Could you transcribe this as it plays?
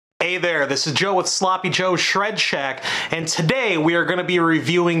Hey there, this is Joe with sloppyjoesshredshack, and today we are going to be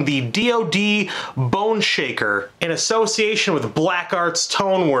reviewing the Dod Boneshaker in association with Black Arts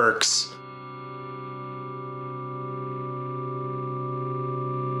Toneworks.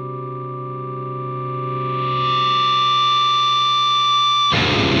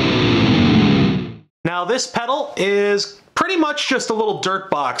 Now this pedal is pretty much just a little dirt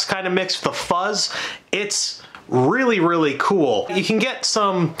box, kind of mixed with a fuzz. It's really cool. You can get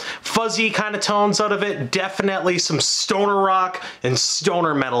some fuzzy kind of tones out of it, definitely some stoner rock and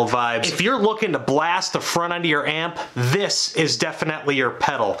stoner metal vibes. If you're looking to blast the front end of your amp, this is definitely your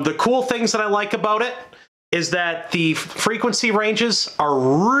pedal. The cool things that I like about it is that the frequency ranges are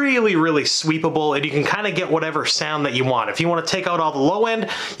really sweepable, and you can kind of get whatever sound that you want. If you want to take out all the low end,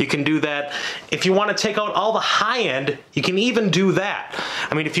 you can do that. If you want to take out all the high end, you can even do that.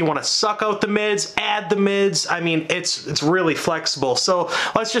 I mean, if you want to suck out the mids, add the mids, I mean, it's really flexible. So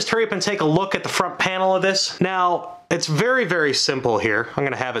let's just hurry up and take a look at the front panel of this. Now, it's very simple here. I'm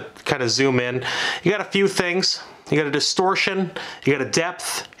gonna have it kind of zoom in. You got a few things. You got a distortion, you got a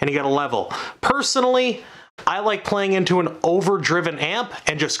depth, and you got a level. Personally, I like playing into an overdriven amp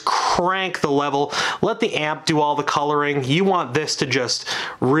and just crank the level. Let the amp do all the coloring. You want this to just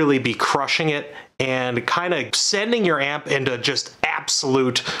really be crushing it and kind of sending your amp into just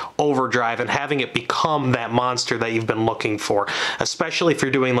absolute overdrive and having it become that monster that you've been looking for, especially if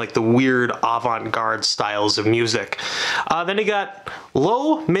you're doing like the weird avant-garde styles of music. Then you got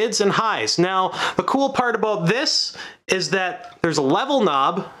low, mids, and highs. Now, the cool part about this is that there's a level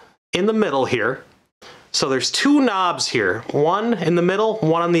knob in the middle here. So there's two knobs here, one in the middle,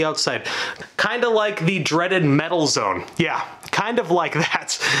 one on the outside. Kind of like the dreaded metal zone. Yeah, kind of like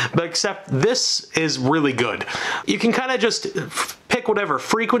that, but except this is really good. You can kind of just pick whatever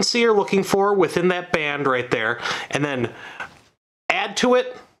frequency you're looking for within that band right there, and then add to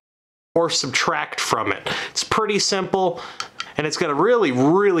it or subtract from it. It's pretty simple, and it's got a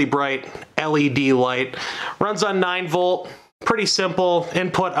really bright LED light. Runs on 9 volt. Pretty simple,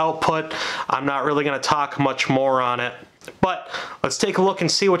 input, output. I'm not really gonna talk much more on it, but let's take a look and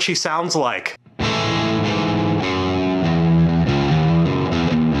see what she sounds like.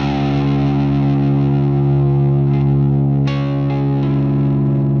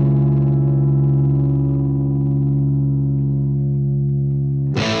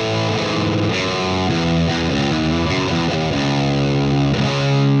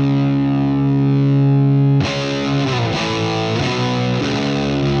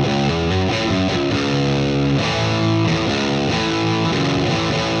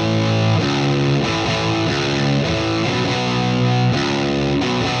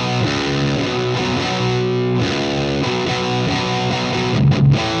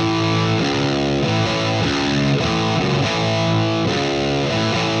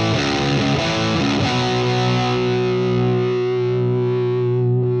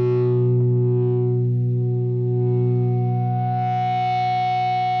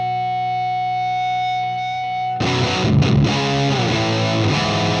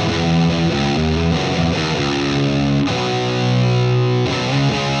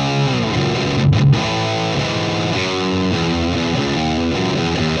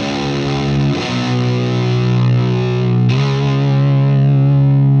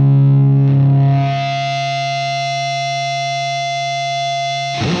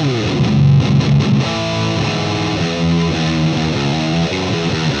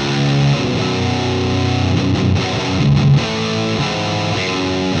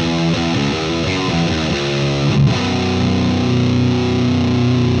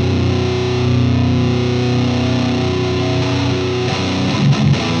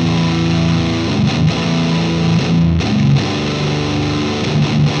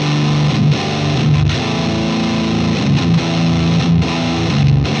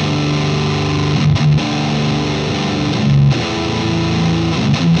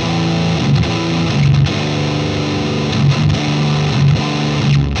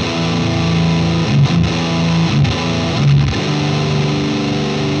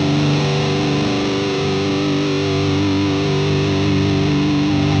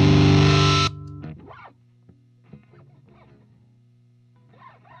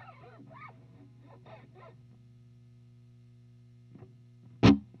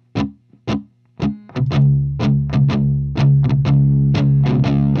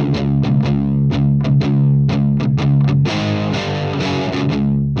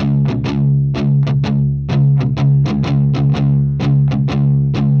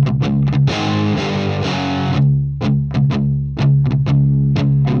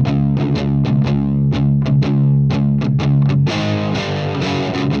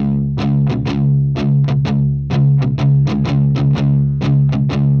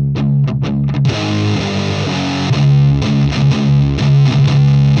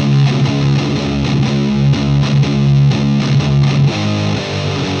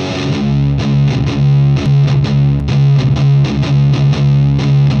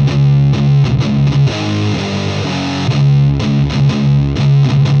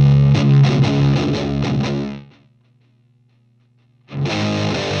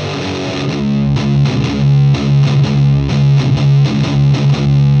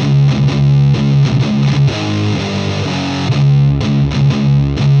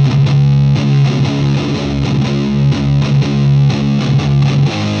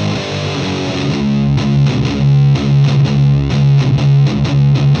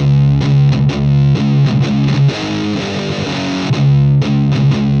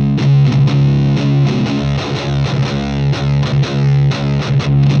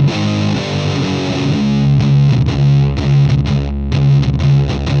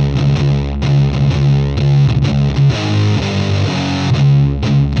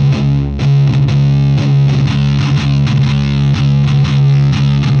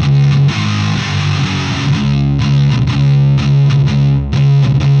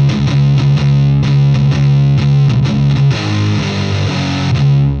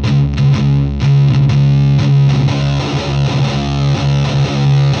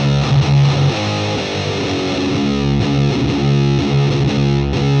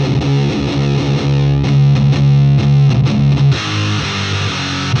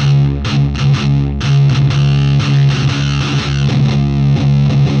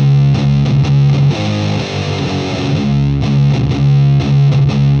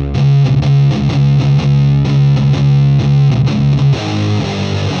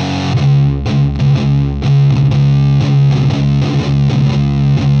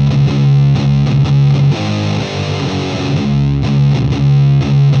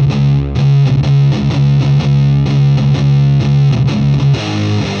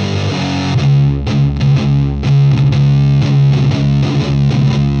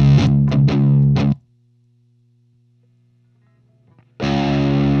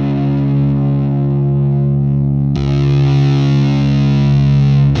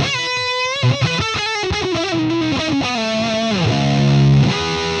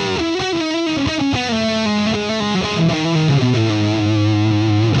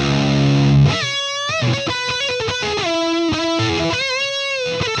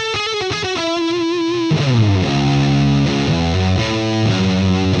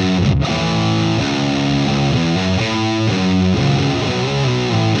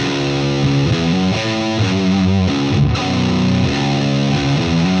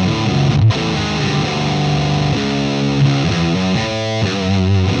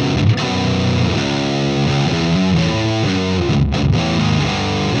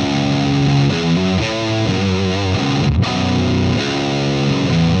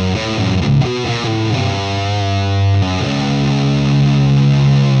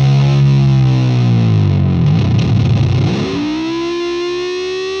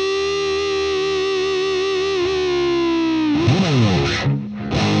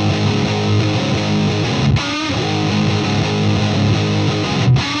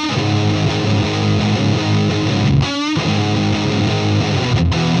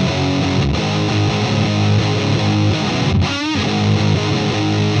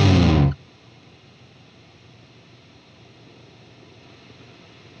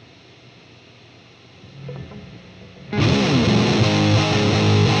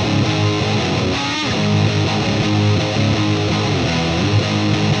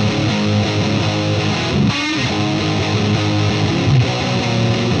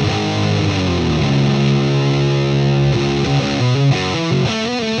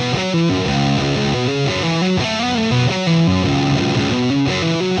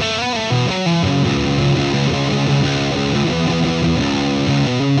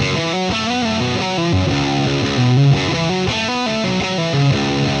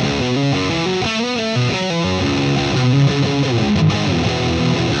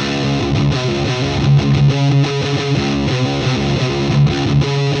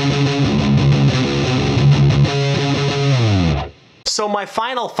 my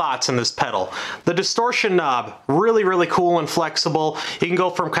final thoughts on this pedal. The distortion knob, really, really cool and flexible. You can go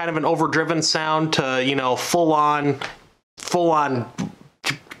from kind of an overdriven sound to, you know, full on,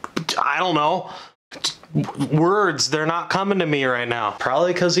 I don't know, words. They're not coming to me right now.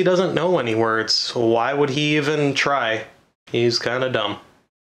 Probably because he doesn't know any words. Why would he even try? He's kind of dumb.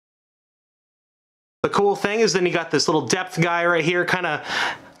 The cool thing is then you got this little depth guy right here, kind of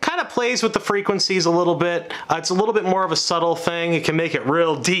plays with the frequencies a little bit. It's a little bit more of a subtle thing. You can make it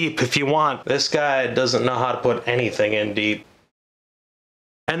real deep if you want. This guy doesn't know how to put anything in deep.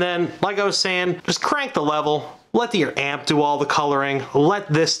 And then, like I was saying, just crank the level. Let your amp do all the coloring.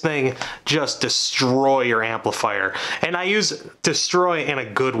 Let this thing just destroy your amplifier. And I use destroy in a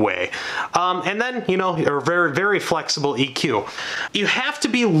good way. And then, you know, a very, very flexible EQ. You have to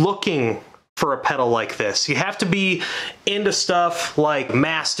be looking for a pedal like this. You have to be into stuff like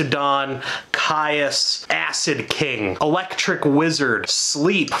Mastodon, Caius, Acid King, Electric Wizard,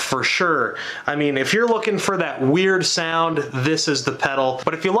 Sleep for sure. I mean, if you're looking for that weird sound, this is the pedal.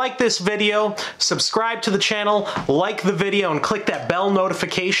 But if you like this video, subscribe to the channel, like the video, and click that bell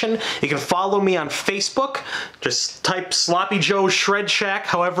notification. You can follow me on Facebook. Just type Sloppy Joe's Shredshack,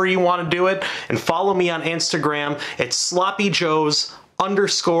 however you want to do it, and follow me on Instagram. It's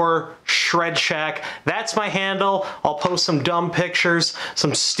sloppyjoes_shredshack. That's my handle. I'll post some dumb pictures,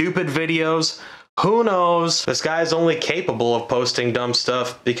 some stupid videos. Who knows? This guy's only capable of posting dumb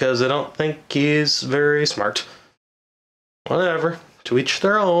stuff because I don't think he's very smart. Whatever. To each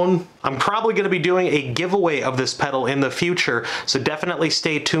their own. I'm probably going to be doing a giveaway of this pedal in the future, so definitely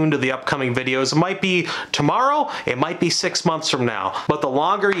stay tuned to the upcoming videos. It might be tomorrow, it might be 6 months from now, but the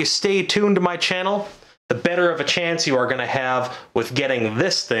longer you stay tuned to my channel, the better of a chance you are going to have with getting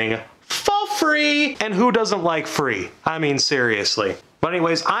this thing for free. And who doesn't like free? I mean, seriously. But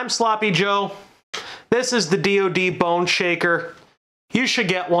anyways, I'm Sloppy Joe. This is the Dod Boneshaker. You should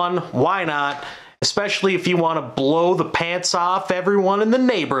get one. Why not? Especially if you want to blow the pants off everyone in the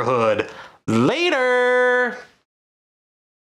neighborhood. Later!